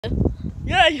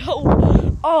Yeah,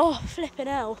 yo. Oh, flipping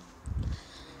hell.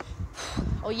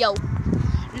 Oh, yo.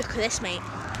 Look at this, mate.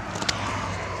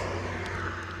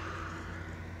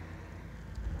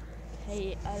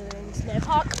 Hey, Snare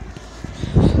Park.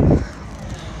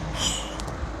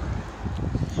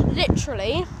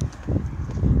 Literally,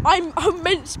 I'm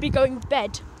meant to be going to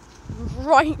bed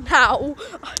right now.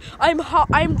 I'm half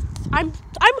an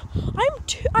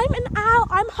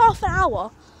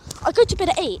hour. I go to bed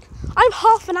at 8. I'm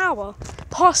half an hour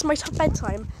past my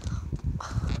bedtime.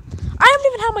 I haven't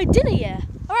even had my dinner yet.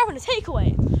 I'm having a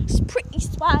takeaway. It's pretty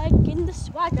swag in the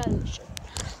swagger.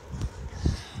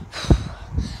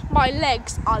 My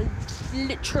legs are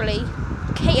literally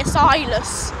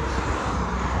KSI-less.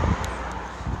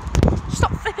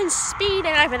 Stop flipping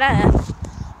speeding over there.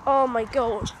 Oh my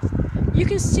god. You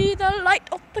can see the light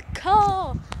of the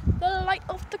car. The light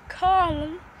of the car.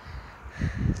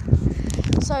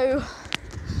 So,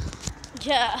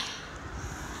 yeah.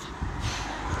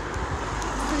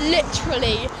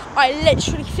 I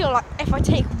literally feel like if I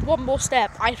take one more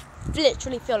step, I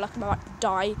literally feel like I'm about to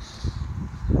die.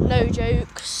 No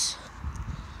jokes.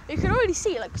 You can already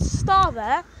see like star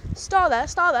there, star there,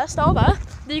 star there, star there.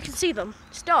 Then you can see them.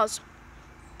 Stars.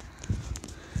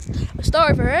 A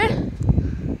star over here.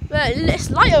 It's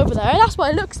light over there, that's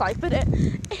what it looks like, but it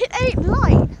ain't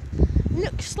light. It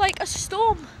looks like a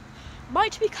storm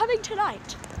might be coming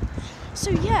tonight.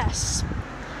 So yes.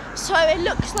 So it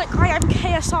looks like I am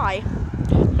KSI.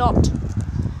 Not.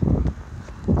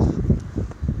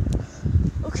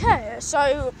 Okay,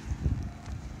 so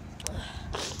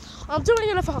I'm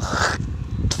doing another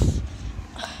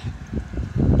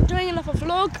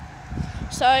vlog.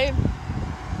 So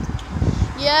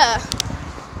yeah.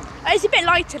 It's a bit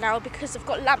lighter now because I've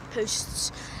got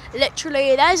lampposts.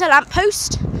 Literally, there's a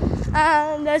lamppost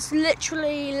and there's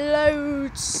literally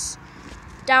loads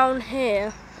down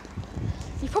here.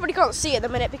 You probably can't see it at the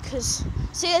minute because,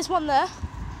 see, there's one there,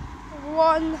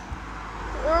 one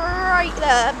right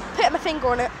there, putting my finger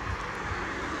on it.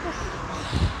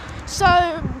 So,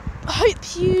 I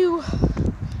hope you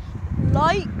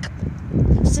like,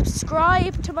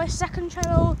 subscribe to my second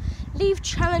channel, leave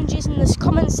challenges in this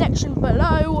comment section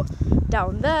below,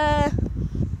 down there,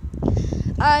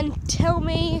 and tell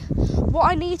me what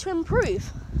I need to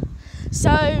improve.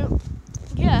 So,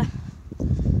 yeah.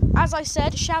 As I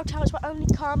said, shout-outs will only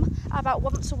come about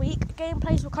once a week,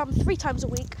 gameplays will come 3 times a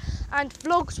week, and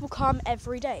vlogs will come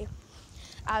every day,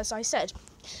 as I said.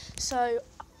 So,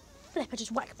 flip, I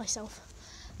just whacked myself.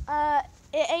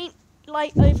 It ain't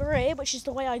light over here, which is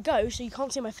the way I go, so you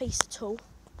can't see my face at all.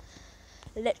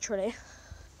 Literally.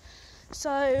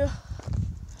 So,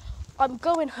 I'm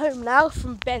going home now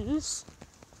from Ben's,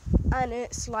 and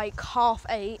it's like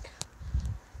 8:30.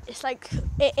 It's like,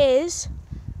 it is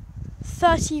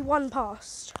 31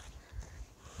 past.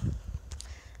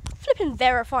 Flipping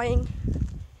verifying.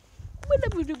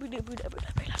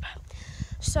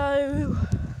 So,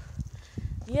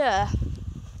 yeah.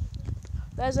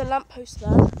 There's a lamppost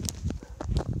there.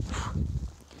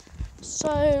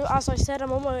 So, as I said,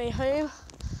 I'm on my way home.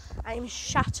 I'm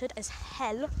shattered as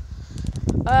hell.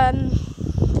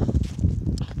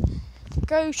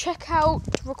 Go check out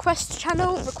Request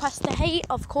channel, Request to Hate,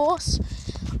 of course.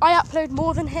 I upload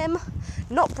more than him.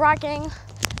 Not bragging,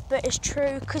 but it's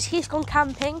true, because he's gone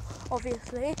camping,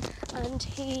 obviously, and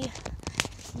he's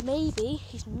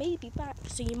maybe back,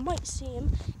 so you might see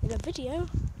him in a video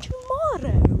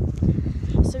tomorrow.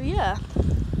 So yeah.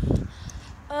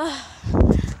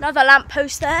 Another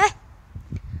lamppost there.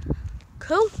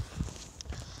 Cool.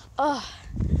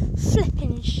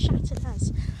 Flipping shattered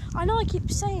as. I know I keep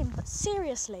saying, but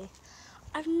seriously,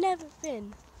 I've never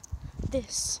been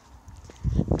this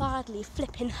badly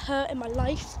flipping hurt in my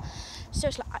life.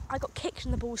 Seriously, I got kicked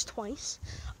in the balls twice.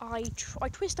 I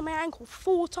twisted my ankle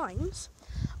 4 times.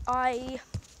 Oh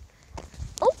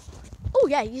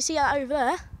yeah, you see that over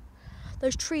there?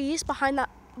 Those trees behind that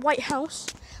white house?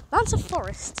 That's a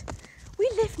forest. We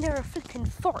live near a flipping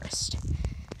forest.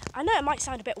 I know it might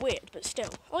sound a bit weird, but still.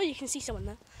 Oh, you can see someone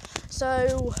there.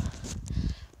 So,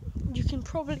 you can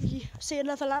probably see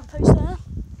another lamppost there.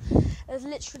 There's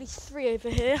literally 3 over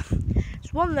here.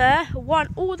 There's one there, one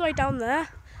all the way down there,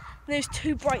 and there's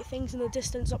 2 bright things in the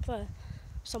distance up there,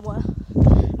 somewhere.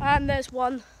 And there's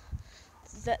one,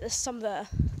 there's some there.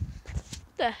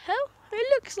 What the hell? It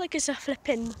looks like it's a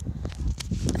flipping,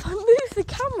 if I move the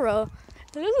camera,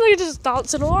 it looks like it's just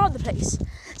dancing all around the place.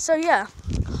 So yeah,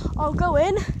 I'll go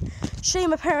in, show you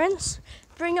my parents,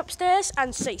 bring upstairs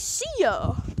and say see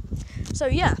ya. So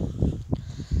yeah.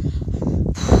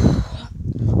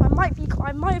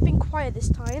 I might have been quiet this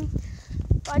time,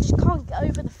 but I just can't get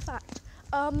over the fact.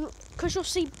 because you'll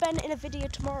see Ben in a video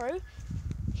tomorrow,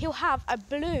 he'll have a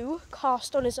blue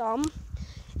cast on his arm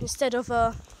instead of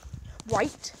a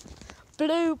white.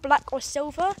 Blue, black or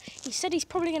silver. He said he's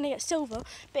probably going to get silver,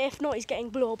 but if not, he's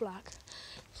getting blue or black.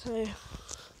 So,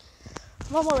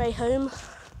 I'm on my way home.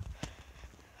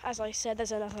 As I said,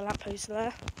 there's another lamppost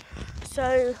there.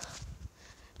 So,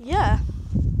 yeah.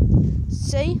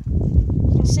 See?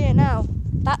 You can see it now.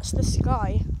 That's the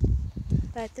sky.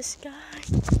 There's the sky.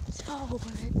 Oh,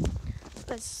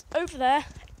 there's over there.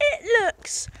 It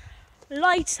looks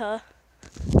lighter.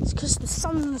 It's because the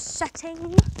sun's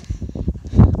setting.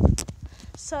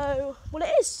 So, well,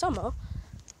 it is summer.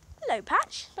 Hello,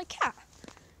 Patch, my cat.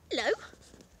 Hello.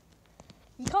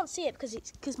 You can't see it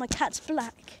because my cat's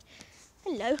black.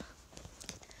 Hello.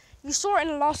 You saw it in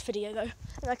the last video though,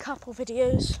 in a couple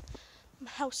videos.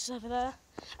 My house is over there.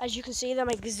 As you can see, they're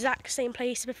my exact same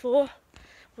place before,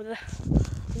 with a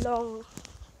long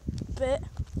bit.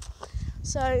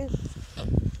 So,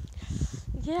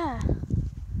 yeah,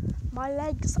 my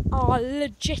legs are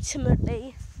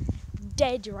legitimately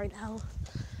dead right now.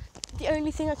 The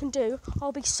only thing I can do,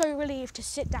 I'll be so relieved to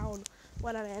sit down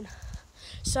when I'm in.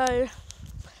 So,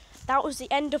 that was the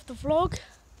end of the vlog,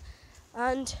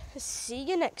 and see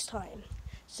you next time.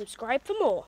 Subscribe for more.